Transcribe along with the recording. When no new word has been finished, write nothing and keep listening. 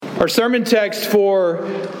Our sermon text for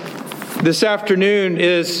this afternoon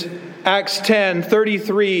is Acts 10,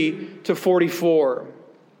 33 to 44.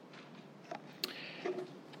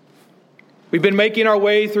 We've been making our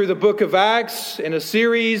way through the book of Acts in a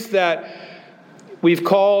series that we've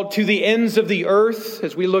called To the Ends of the Earth,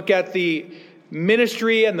 as we look at the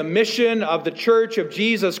ministry and the mission of the Church of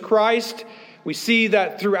Jesus Christ. We see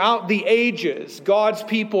that throughout the ages, God's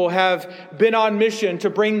people have been on mission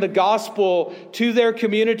to bring the gospel to their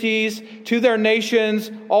communities, to their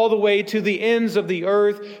nations, all the way to the ends of the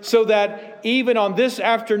earth, so that even on this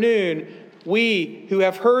afternoon, we who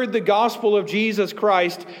have heard the gospel of Jesus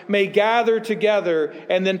Christ may gather together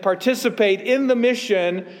and then participate in the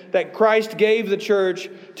mission that Christ gave the church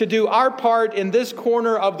to do our part in this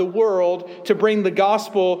corner of the world to bring the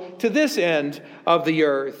gospel to this end of the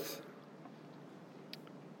earth.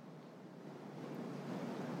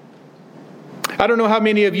 I don't know how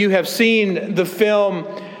many of you have seen the film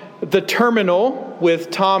The Terminal with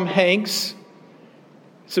Tom Hanks.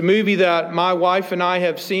 It's a movie that my wife and I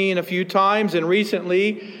have seen a few times, and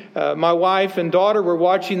recently my wife and daughter were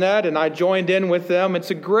watching that, and I joined in with them. It's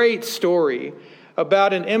a great story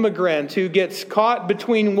about an immigrant who gets caught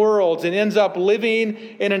between worlds and ends up living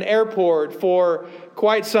in an airport for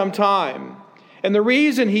quite some time. And the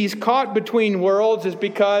reason he's caught between worlds is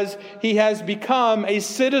because he has become a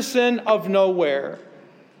citizen of nowhere.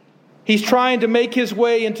 He's trying to make his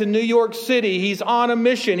way into New York City. He's on a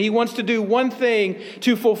mission. He wants to do one thing,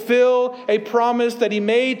 to fulfill a promise that he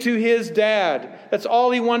made to his dad. That's all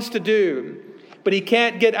he wants to do. But he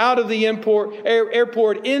can't get out of the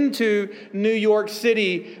airport into New York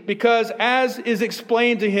City because, as is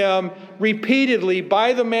explained to him repeatedly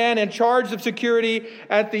by the man in charge of security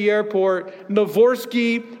at the airport,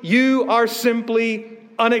 Navorsky, you are simply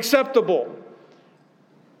unacceptable.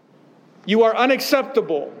 You are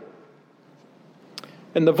unacceptable.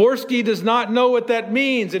 And Navorsky does not know what that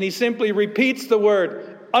means, and he simply repeats the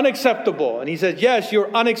word unacceptable. And he says, yes,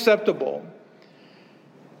 you're unacceptable.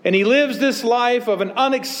 And he lives this life of an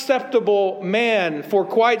unacceptable man for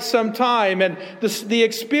quite some time. And the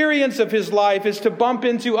experience of his life is to bump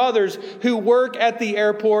into others who work at the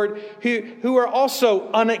airport who are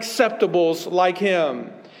also unacceptables like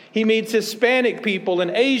him. He meets Hispanic people and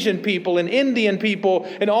Asian people and Indian people,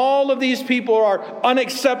 and all of these people are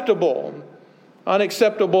unacceptable.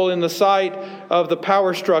 Unacceptable in the sight of the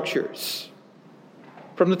power structures.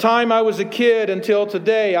 From the time I was a kid until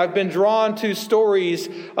today, I've been drawn to stories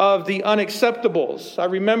of the unacceptables. I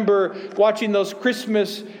remember watching those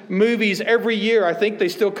Christmas movies every year. I think they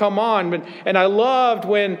still come on. And I loved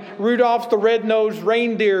when Rudolph the Red-Nosed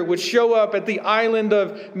Reindeer would show up at the island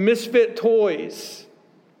of misfit toys.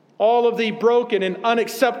 All of the broken and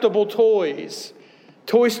unacceptable toys.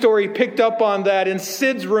 Toy Story picked up on that in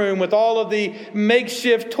Sid's room with all of the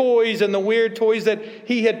makeshift toys and the weird toys that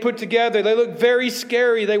he had put together. They looked very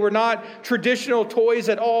scary. They were not traditional toys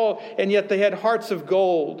at all, and yet they had hearts of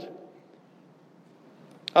gold.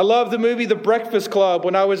 I loved the movie The Breakfast Club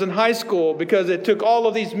when I was in high school because it took all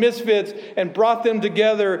of these misfits and brought them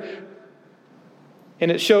together, and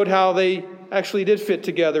it showed how they actually did fit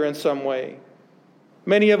together in some way.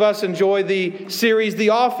 Many of us enjoy the series The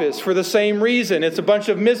Office for the same reason. It's a bunch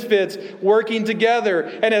of misfits working together.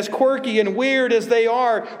 And as quirky and weird as they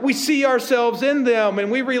are, we see ourselves in them and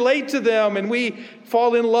we relate to them and we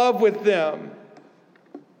fall in love with them.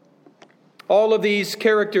 All of these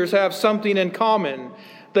characters have something in common.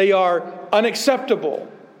 They are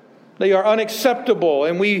unacceptable. They are unacceptable,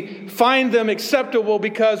 and we find them acceptable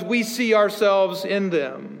because we see ourselves in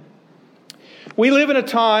them. We live in a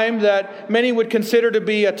time that many would consider to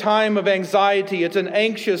be a time of anxiety. It's an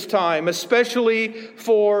anxious time, especially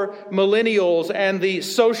for millennials and the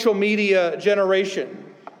social media generation.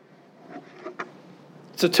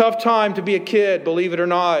 It's a tough time to be a kid, believe it or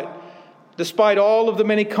not. Despite all of the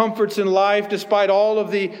many comforts in life, despite all of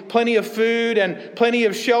the plenty of food and plenty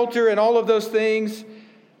of shelter and all of those things,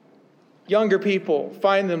 younger people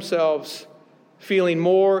find themselves feeling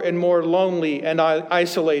more and more lonely and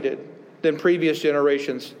isolated than previous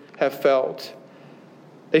generations have felt.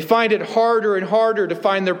 They find it harder and harder to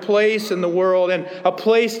find their place in the world and a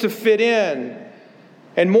place to fit in.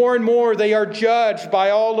 And more they are judged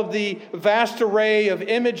by all of the vast array of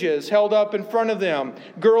images held up in front of them.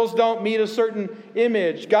 Girls don't meet a certain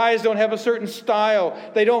image. Guys don't have a certain style.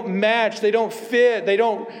 They don't match. They don't fit. They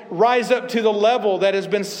don't rise up to the level that has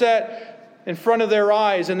been set in front of their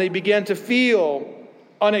eyes, and they begin to feel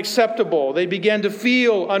unacceptable. They begin to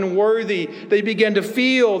feel unworthy. They begin to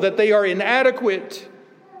feel that they are inadequate.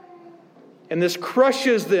 And this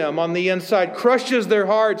crushes them on the inside, crushes their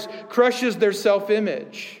hearts, crushes their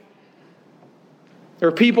self-image. There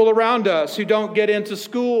are people around us who don't get into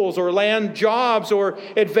schools or land jobs or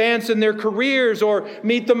advance in their careers or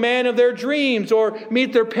meet the man of their dreams or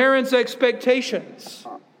meet their parents' expectations.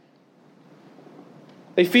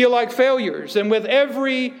 They feel like failures, and with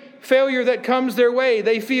every failure that comes their way,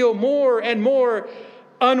 they feel more and more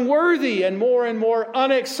unworthy and more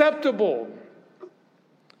unacceptable.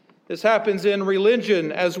 This happens in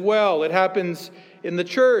religion as well. It happens in the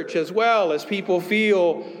church as well, as people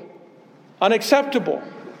feel unacceptable.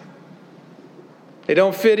 They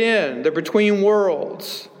don't fit in. They're between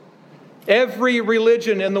worlds. Every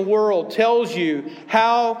religion in the world tells you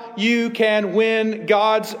how you can win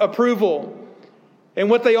God's approval. And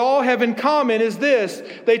what they all have in common is this: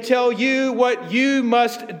 they tell you what you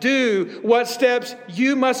must do, what steps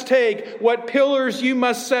you must take, what pillars you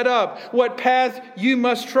must set up, what path you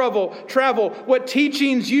must travel, what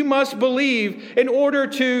teachings you must believe in order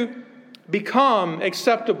to become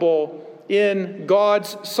acceptable in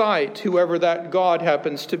God's sight, whoever that God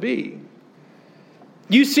happens to be.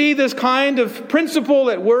 You see this kind of principle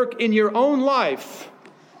at work in your own life.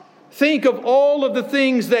 Think of all of the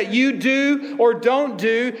things that you do or don't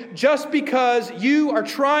do just because you are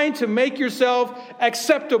trying to make yourself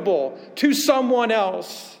acceptable to someone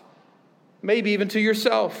else, maybe even to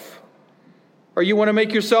yourself. Or you want to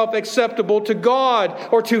make yourself acceptable to God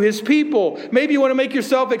or to His people. Maybe you want to make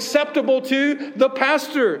yourself acceptable to the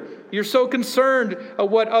pastor. You're so concerned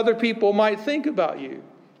of what other people might think about you.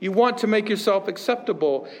 You want to make yourself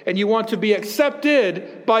acceptable, and you want to be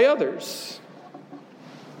accepted by others.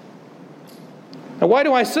 Now, why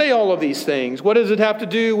do I say all of these things? What does it have to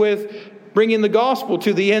do with bringing the gospel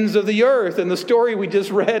to the ends of the earth and the story we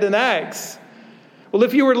just read in Acts? Well,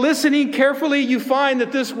 if you were listening carefully, you find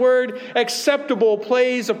that this word acceptable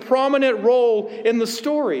plays a prominent role in the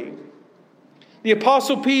story. The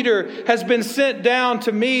Apostle Peter has been sent down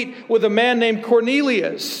to meet with a man named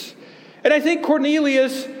Cornelius. And I think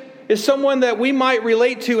Cornelius is someone that we might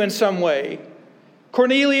relate to in some way.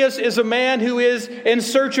 Cornelius is a man who is in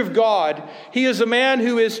search of God. He is a man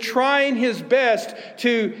who is trying his best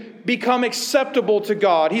to become acceptable to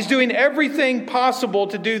God. He's doing everything possible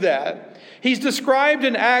to do that. He's described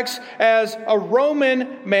in Acts as a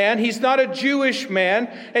Roman man. He's not a Jewish man.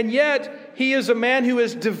 And yet he is a man who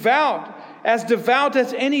is devout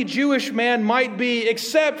as any Jewish man might be,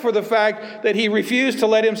 except for the fact that he refused to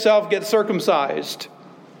let himself get circumcised.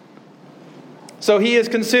 So he is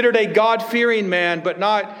considered a God-fearing man, but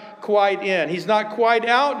not quite in. He's not quite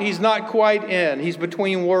out, he's not quite in. He's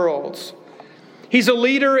between worlds. He's a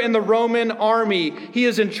leader in the Roman army. He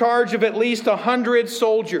is in charge of at least 100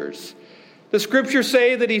 soldiers. The scriptures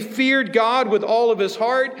say that he feared God with all of his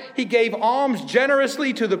heart. He gave alms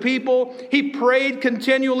generously to the people. He prayed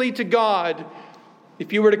continually to God.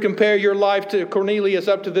 If you were to compare your life to Cornelius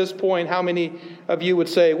up to this point, how many of you would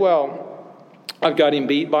say, well, I've got him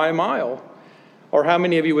beat by a mile? Or how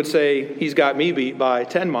many of you would say, he's got me beat by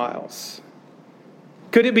 10 miles?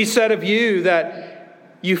 Could it be said of you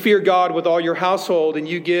that you fear God with all your household and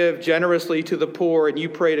you give generously to the poor and you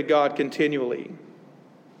pray to God continually?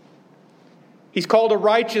 He's called a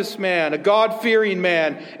righteous man, a God-fearing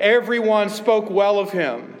man. Everyone spoke well of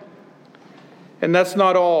him. And that's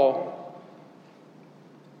not all.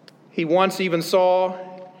 He once even saw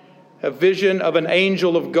a vision of an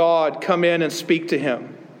angel of God come in and speak to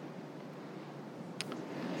him.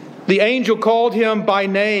 The angel called him by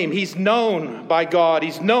name. He's known by God.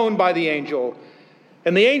 He's known by the angel.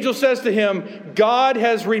 And the angel says to him, God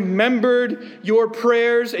has remembered your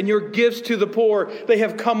prayers and your gifts to the poor. They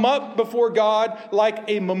have come up before God like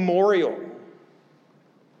a memorial.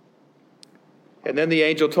 And then the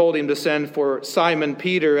angel told him to send for Simon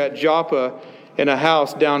Peter at Joppa in a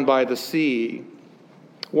house down by the sea.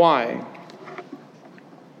 Why?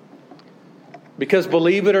 Because,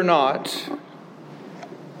 believe it or not,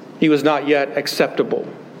 he was not yet acceptable.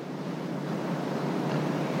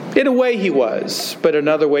 In a way he was, but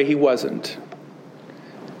another way he wasn't.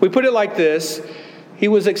 We put it like this: he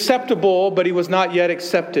was acceptable, but he was not yet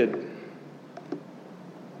accepted.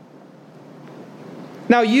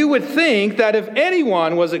 Now you would think that if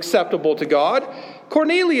anyone was acceptable to God,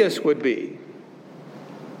 Cornelius would be.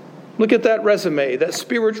 Look at that resume, that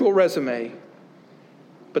spiritual resume.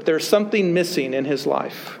 But there's something missing in his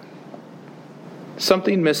life.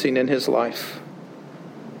 Something missing in his life.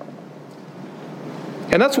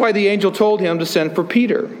 And that's why the angel told him to send for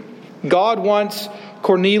Peter. God wants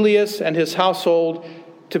Cornelius and his household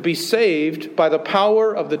to be saved by the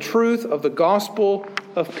power of the truth of the gospel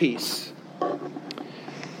of peace.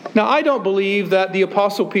 Now, I don't believe that the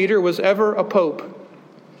Apostle Peter was ever a pope,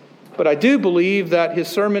 but I do believe that his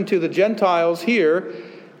sermon to the Gentiles here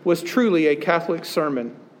was truly a Catholic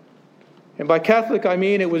sermon. And by Catholic, I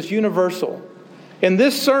mean it was universal. In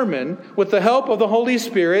this sermon, with the help of the Holy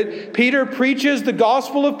Spirit, Peter preaches the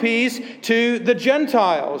gospel of peace to the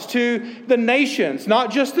Gentiles, to the nations,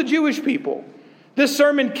 not just the Jewish people. This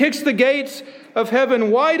sermon kicks the gates of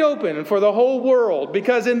heaven wide open for the whole world,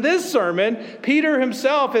 because in this sermon, Peter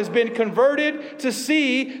himself has been converted to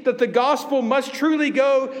see that the gospel must truly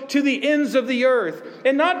go to the ends of the earth,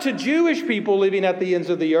 and not to Jewish people living at the ends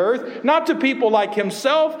of the earth, not to people like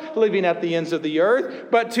himself living at the ends of the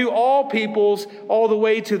earth, but to all peoples all the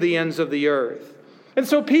way to the ends of the earth. And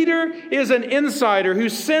so Peter is an insider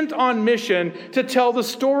who's sent on mission to tell the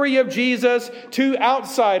story of Jesus to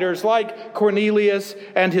outsiders like Cornelius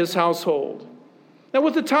and his household. Now,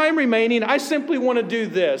 with the time remaining, I simply want to do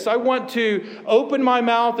this. I want to open my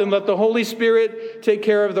mouth and let the Holy Spirit take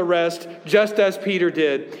care of the rest, just as Peter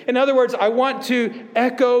did. In other words, I want to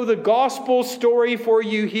echo the gospel story for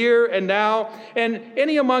you here and now. And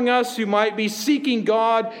any among us who might be seeking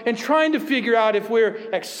God and trying to figure out if we're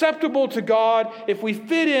acceptable to God, if we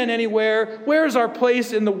fit in anywhere, where's our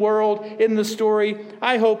place in the world, in the story,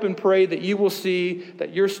 I hope and pray that you will see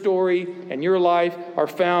that your story and your life are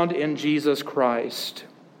found in Jesus Christ.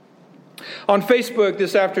 On Facebook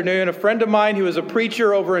this afternoon, a friend of mine who is a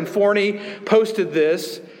preacher over in Forney posted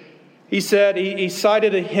this. He said, he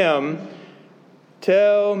cited a hymn,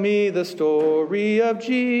 "Tell me the story of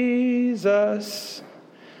Jesus,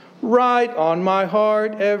 write on my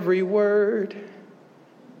heart every word.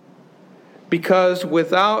 Because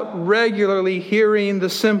without regularly hearing the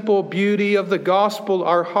simple beauty of the gospel,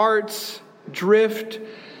 our hearts drift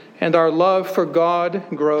and our love for God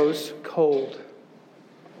grows cold."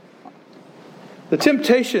 The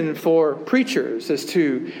temptation for preachers is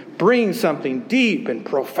to bring something deep and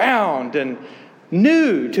profound and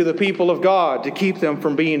new to the people of God to keep them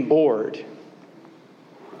from being bored.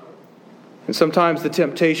 And sometimes the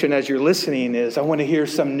temptation as you're listening is, I want to hear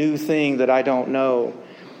some new thing that I don't know.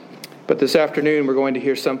 But this afternoon we're going to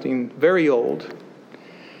hear something very old,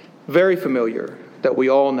 very familiar, that we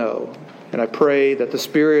all know. And I pray that the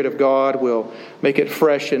Spirit of God will make it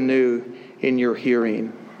fresh and new in your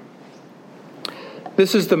hearing.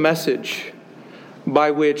 This is the message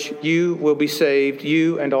by which you will be saved,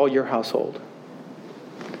 you and all your household.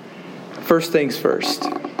 First things first.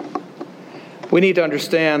 We need to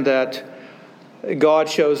understand that God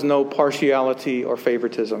shows no partiality or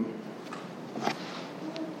favoritism.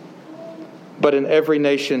 But in every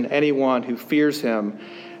nation, anyone who fears him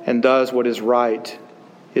and does what is right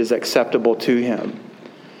is acceptable to him.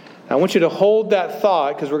 I want you to hold that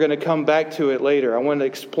thought because we're going to come back to it later. I want to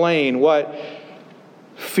explain what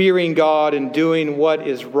fearing God and doing what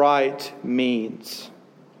is right means.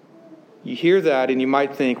 You hear that and you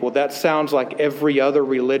might think, well, that sounds like every other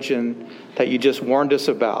religion that you just warned us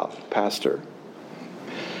about, Pastor.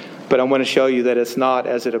 But I want to show you that it's not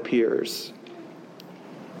as it appears.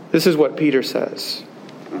 This is what Peter says.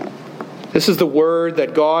 This is the word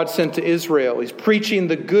that God sent to Israel. He's preaching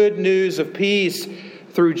the good news of peace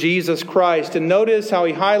through Jesus Christ. And notice how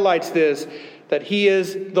he highlights this, that he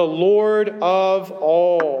is the Lord of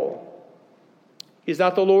all. He's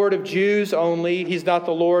not the Lord of Jews only. He's not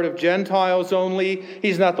the Lord of Gentiles only.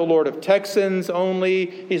 He's not the Lord of Texans only.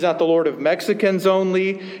 He's not the Lord of Mexicans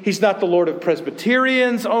only. He's not the Lord of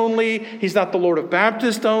Presbyterians only. He's not the Lord of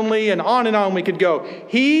Baptists only. And on we could go.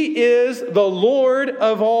 He is the Lord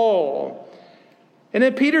of all. And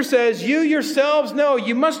then Peter says, you yourselves know,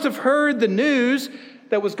 you must have heard the news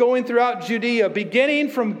that was going throughout Judea, beginning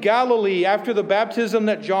from Galilee after the baptism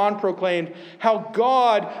that John proclaimed, how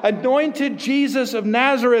God anointed Jesus of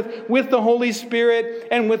Nazareth with the Holy Spirit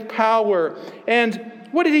and with power. And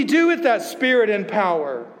what did he do with that Spirit and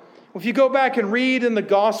power? If you go back and read in the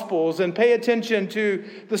Gospels and pay attention to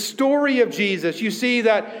the story of Jesus, you see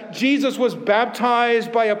that Jesus was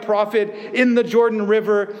baptized by a prophet in the Jordan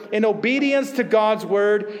River in obedience to God's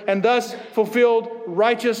word and thus fulfilled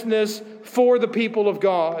righteousness for the people of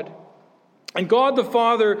God. And God the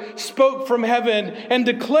Father spoke from heaven and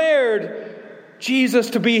declared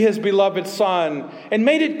Jesus to be his beloved Son and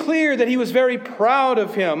made it clear that he was very proud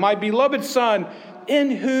of him, my beloved Son, in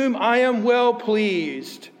whom I am well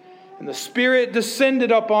pleased. And the Spirit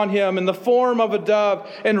descended upon him in the form of a dove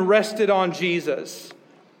and rested on Jesus.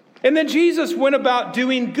 And then Jesus went about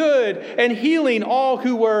doing good and healing all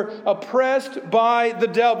who were oppressed by the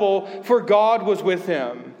devil, for God was with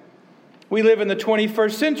him. We live in the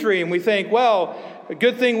 21st century and we think, well, a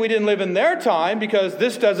good thing we didn't live in their time because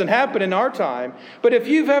this doesn't happen in our time. But if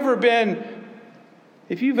you've ever been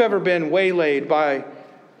waylaid by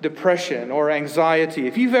depression or anxiety,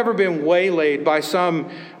 if you've ever been waylaid by some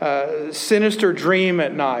sinister dream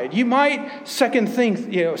at night, you might second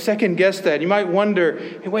guess that. You might wonder,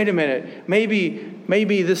 hey, wait a minute,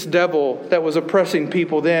 maybe this devil that was oppressing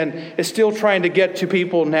people then is still trying to get to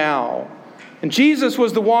people now. And Jesus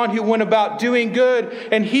was the one who went about doing good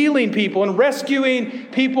and healing people and rescuing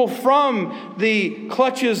people from the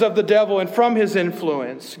clutches of the devil and from his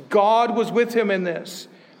influence. God was with him in this.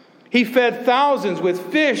 He fed thousands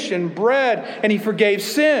with fish and bread, and he forgave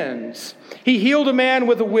sins. He healed a man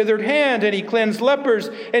with a withered hand, and he cleansed lepers,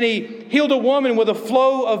 and he healed a woman with a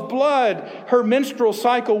flow of blood. Her menstrual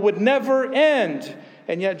cycle would never end,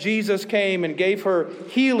 and yet Jesus came and gave her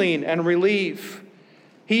healing and relief.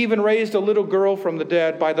 He even raised a little girl from the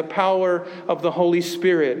dead by the power of the Holy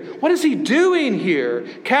Spirit. What is he doing here?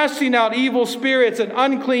 Casting out evil spirits and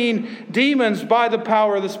unclean demons by the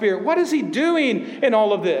power of the Spirit. What is he doing in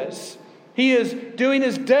all of this? He is doing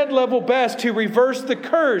his dead level best to reverse the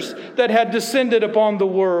curse that had descended upon the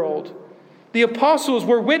world. The apostles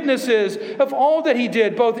were witnesses of all that he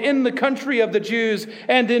did, both in the country of the Jews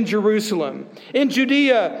and in Jerusalem. In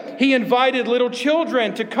Judea, he invited little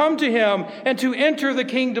children to come to him and to enter the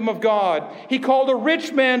kingdom of God. He called a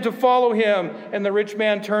rich man to follow him, and the rich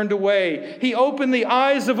man turned away. He opened the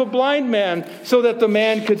eyes of a blind man so that the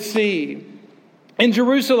man could see. In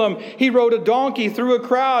Jerusalem, he rode a donkey through a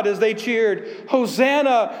crowd as they cheered,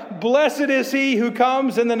 "Hosanna, blessed is he who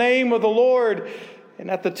comes in the name of the Lord." And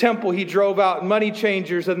at the temple, he drove out money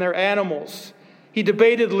changers and their animals. He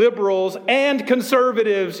debated liberals and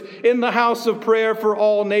conservatives in the house of prayer for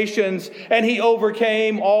all nations, and he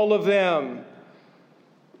overcame all of them.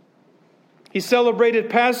 He celebrated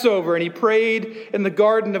Passover, and he prayed in the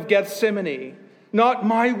Garden of Gethsemane. "Not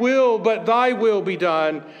my will, but thy will be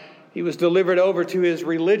done." He was delivered over to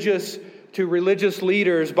religious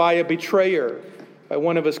leaders by a betrayer, by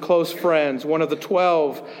one of his close friends, one of the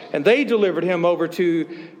 12, and they delivered him over to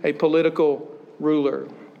a political ruler.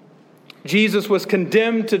 Jesus was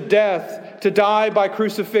condemned to death, to die by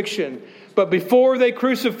crucifixion. But before they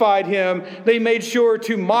crucified him, they made sure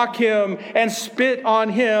to mock him and spit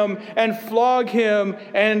on him and flog him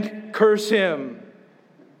and curse him.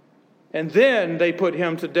 And then they put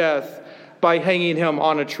him to death by hanging him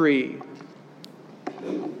on a tree.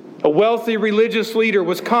 A wealthy religious leader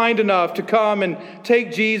was kind enough to come and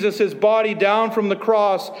take Jesus' body down from the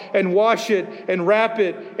cross and wash it and wrap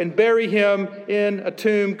it and bury him in a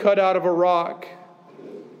tomb cut out of a rock.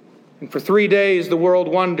 And for 3 days, the world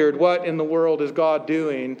wondered, what in the world is God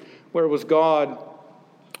doing? Where was God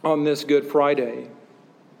on this Good Friday?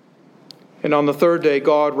 And on the third day,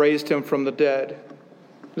 God raised him from the dead.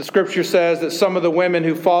 The scripture says that some of the women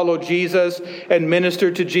who followed Jesus and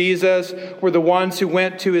ministered to Jesus were the ones who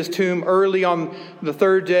went to his tomb early on the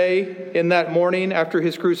third day in that morning after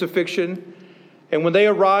his crucifixion. And when they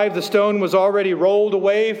arrived, the stone was already rolled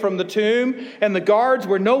away from the tomb, and the guards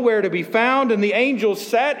were nowhere to be found. And the angels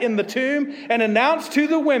sat in the tomb and announced to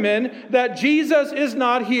the women that Jesus is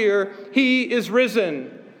not here, he is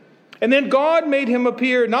risen. And then God made him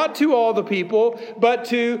appear not to all the people, but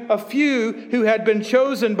to a few who had been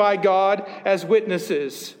chosen by God as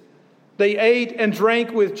witnesses. They ate and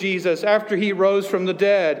drank with Jesus after he rose from the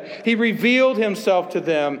dead. He revealed himself to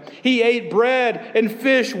them. He ate bread and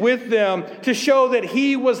fish with them to show that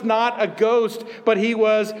he was not a ghost, but he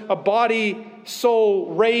was a body, soul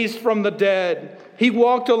raised from the dead. He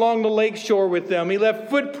walked along the lake shore with them. He left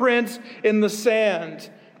footprints in the sand,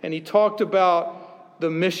 and he talked about the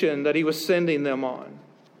mission that he was sending them on.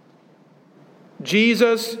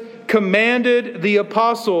 Jesus commanded the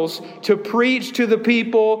apostles to preach to the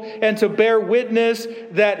people and to bear witness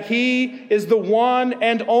that he is the one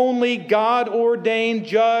and only God-ordained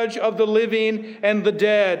judge of the living and the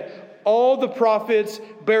dead. All the prophets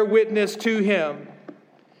bear witness to him.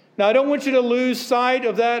 Now, I don't want you to lose sight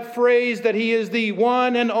of that phrase that he is the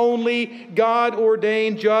one and only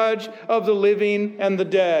God-ordained judge of the living and the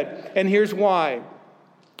dead. And here's why.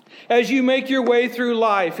 As you make your way through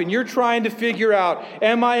life and you're trying to figure out,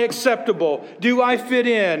 am I acceptable? Do I fit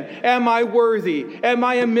in? Am I worthy? Am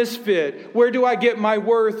I a misfit? Where do I get my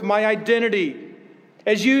worth, my identity?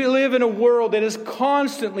 As you live in a world that is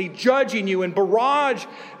constantly judging you and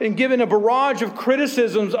giving a barrage of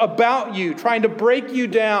criticisms about you, trying to break you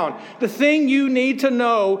down, the thing you need to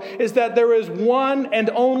know is that there is one and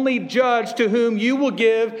only judge to whom you will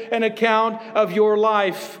give an account of your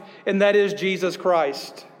life, and that is Jesus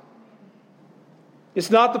Christ. It's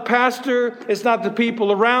not the pastor. It's not the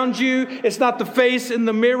people around you. It's not the face in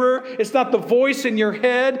the mirror. It's not the voice in your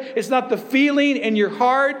head. It's not the feeling in your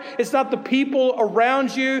heart. It's not the people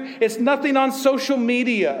around you. It's nothing on social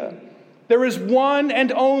media. There is one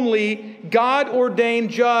and only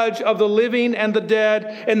God-ordained judge of the living and the dead,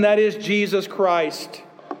 and that is Jesus Christ.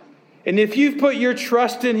 And if you've put your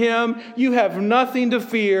trust in Him, you have nothing to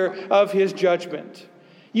fear of His judgment.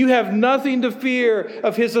 You have nothing to fear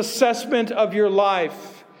of His assessment of your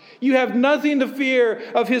life. You have nothing to fear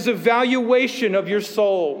of His evaluation of your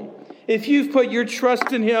soul. If you've put your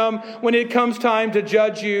trust in Him, when it comes time to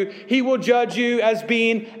judge you, He will judge you as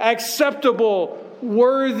being acceptable,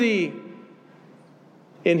 worthy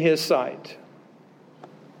in His sight.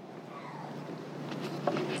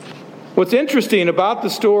 What's interesting about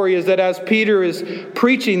the story is that as Peter is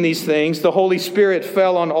preaching these things, the Holy Spirit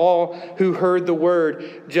fell on all who heard the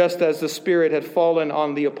word, just as the Spirit had fallen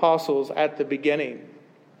on the apostles at the beginning.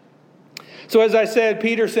 So as I said,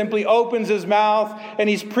 Peter simply opens his mouth and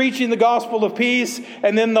he's preaching the gospel of peace,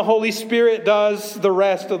 and then the Holy Spirit does the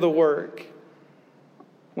rest of the work.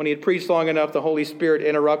 When he had preached long enough, the Holy Spirit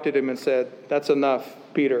interrupted him and said, "That's enough,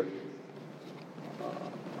 Peter."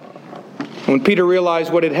 When Peter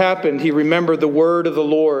realized what had happened, he remembered the word of the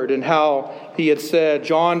Lord and how he had said,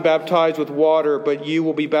 "John baptized with water, but you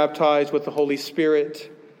will be baptized with the Holy Spirit."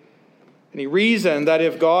 And he reasoned that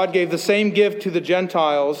if God gave the same gift to the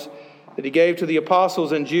Gentiles that He gave to the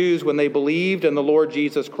apostles and Jews when they believed in the Lord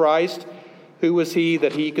Jesus Christ, who was he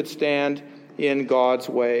that he could stand in God's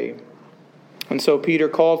way? And so Peter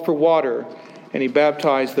called for water, and he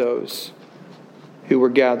baptized those who were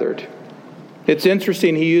gathered. It's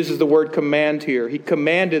interesting, he uses the word command here. He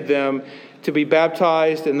commanded them to be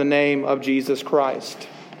baptized in the name of Jesus Christ.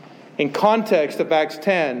 In context of Acts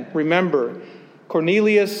 10, remember,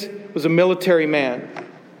 Cornelius was a military man.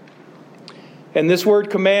 And this word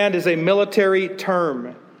command is a military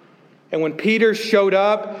term. And when Peter showed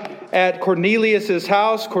up at Cornelius'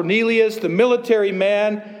 house, Cornelius, the military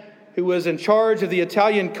man who was in charge of the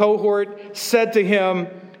Italian cohort, said to him,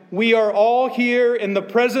 "We are all here in the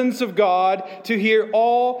presence of God to hear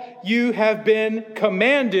all you have been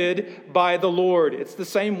commanded by the Lord." It's the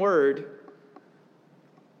same word.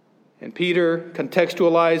 And Peter,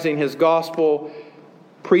 contextualizing his gospel,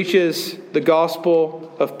 preaches the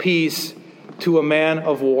gospel of peace to a man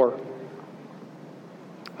of war.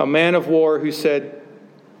 A man of war who said,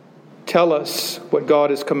 "Tell us what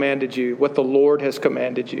God has commanded you, what the Lord has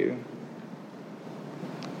commanded you."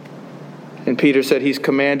 And Peter said, He's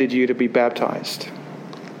commanded you to be baptized.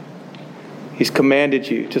 He's commanded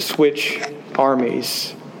you to switch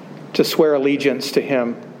armies, to swear allegiance to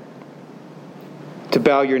Him, to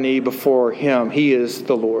bow your knee before Him. He is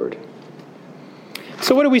the Lord.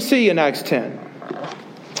 So what do we see in Acts 10?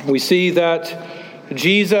 We see that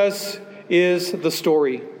Jesus is the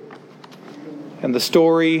story, and the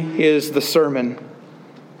story is the sermon.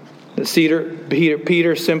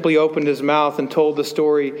 Peter simply opened his mouth and told the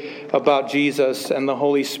story about Jesus, and the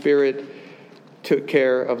Holy Spirit took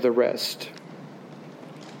care of the rest.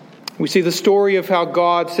 We see the story of how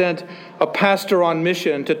God sent a pastor on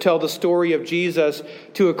mission to tell the story of Jesus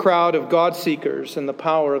to a crowd of God seekers in the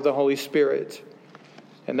power of the Holy Spirit.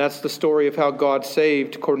 And that's the story of how God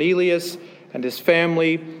saved Cornelius and his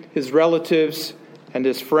family, his relatives, and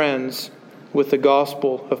his friends with the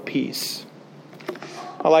gospel of peace.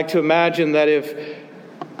 I like to imagine that if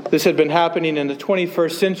this had been happening in the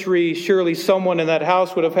 21st century, surely someone in that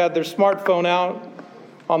house would have had their smartphone out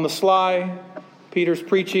on the sly. Peter's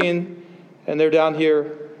preaching, and they're down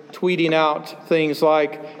here tweeting out things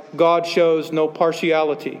like, "God shows no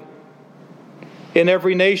partiality. In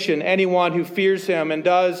every nation, anyone who fears Him and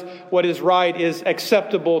does what is right is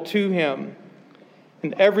acceptable to Him.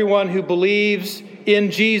 And everyone who believes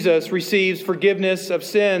in Jesus receives forgiveness of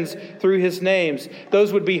sins through His names."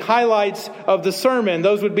 Those would be highlights of the sermon.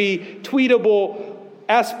 Those would be tweetable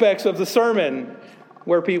aspects of the sermon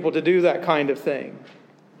where people to do that kind of thing.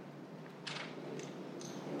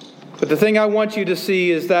 But the thing I want you to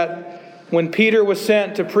see is that when Peter was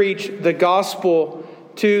sent to preach the gospel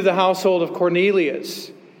to the household of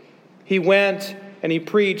Cornelius, he went and he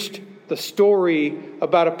preached the story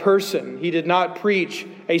about a person. He did not preach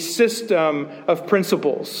a system of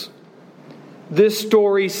principles. This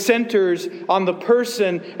story centers on the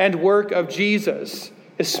person and work of Jesus,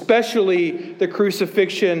 especially the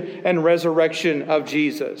crucifixion and resurrection of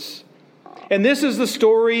Jesus. And this is the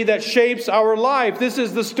story that shapes our life. This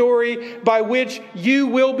is the story by which you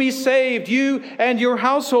will be saved, you and your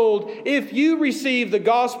household, if you receive the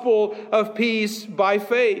gospel of peace by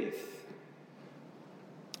faith.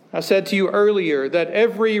 I said to you earlier that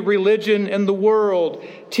every religion in the world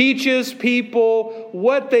teaches people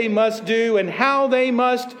what they must do and how they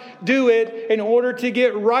must do it in order to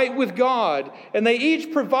get right with God. And they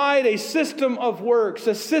each provide a system of works,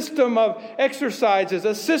 a system of exercises,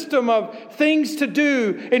 a system of things to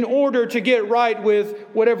do in order to get right with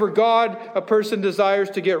whatever God a person desires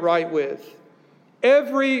to get right with.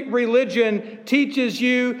 Every religion teaches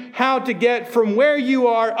you how to get from where you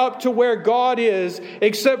are up to where God is,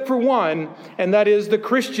 except for one, and that is the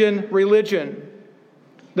Christian religion.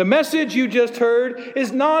 The message you just heard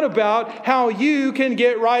is not about how you can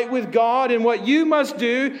get right with God and what you must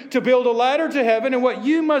do to build a ladder to heaven and what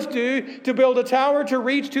you must do to build a tower to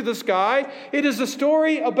reach to the sky. It is a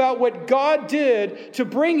story about what God did to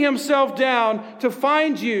bring himself down, to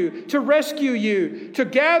find you, to rescue you, to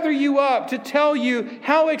gather you up, to tell you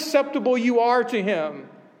how acceptable you are to him.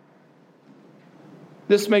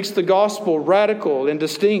 This makes the gospel radical and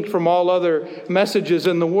distinct from all other messages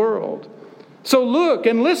in the world. So look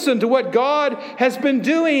and listen to what God has been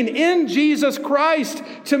doing in Jesus Christ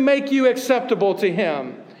to make you acceptable to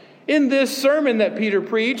him. In this sermon that Peter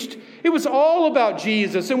preached, it was all about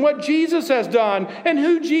Jesus and what Jesus has done and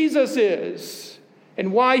who Jesus is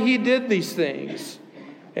and why he did these things.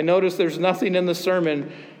 And notice there's nothing in the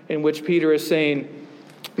sermon in which Peter is saying,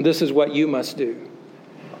 this is what you must do.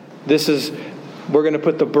 We're going to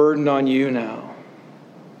put the burden on you now.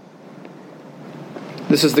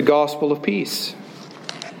 This is the gospel of peace.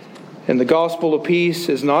 And the gospel of peace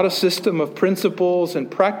is not a system of principles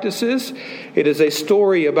and practices. It is a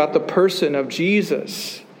story about the person of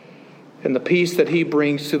Jesus and the peace that he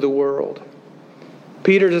brings to the world.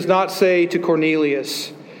 Peter does not say to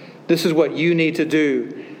Cornelius, this is what you need to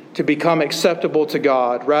do to become acceptable to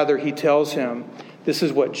God. Rather, he tells him, this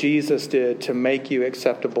is what Jesus did to make you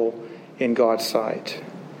acceptable in God's sight.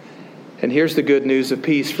 And here's the good news of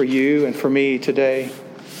peace for you and for me today.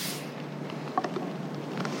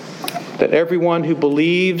 That everyone who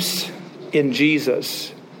believes in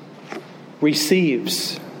Jesus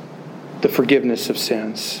receives the forgiveness of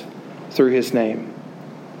sins through his name.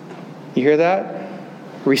 You hear that?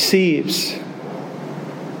 Receives.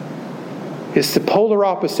 It's the polar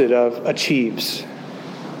opposite of achieves.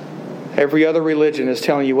 Every other religion is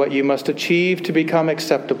telling you what you must achieve to become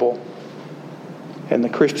acceptable. And the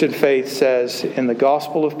Christian faith says, in the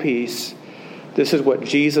gospel of peace, this is what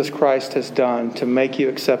Jesus Christ has done to make you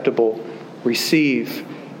acceptable. Receive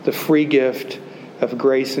the free gift of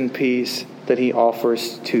grace and peace that he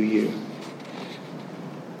offers to you.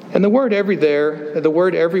 And the word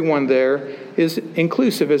everyone there is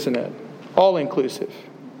inclusive, isn't it? All inclusive.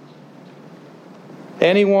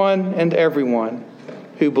 Anyone and everyone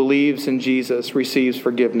who believes in Jesus receives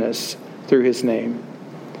forgiveness through his name.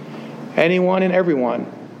 Anyone and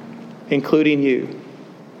everyone, including you.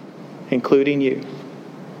 Including you.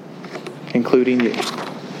 Including you.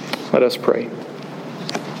 Let us pray.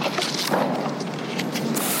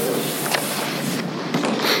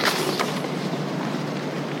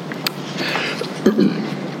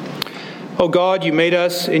 O God, you made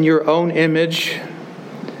us in your own image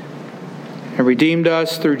and redeemed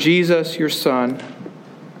us through Jesus, your Son.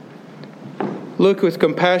 Look with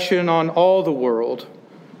compassion on all the world.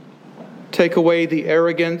 Take away the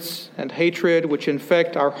arrogance and hatred which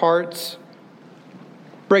infect our hearts.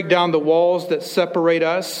 Break down the walls that separate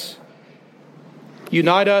us.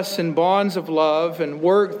 Unite us in bonds of love and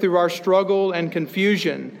work through our struggle and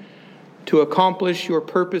confusion to accomplish your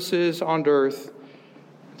purposes on earth,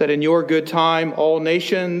 that in your good time all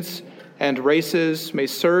nations and races may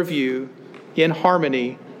serve you in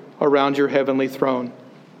harmony around your heavenly throne.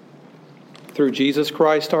 Through Jesus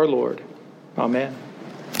Christ our Lord. Amen.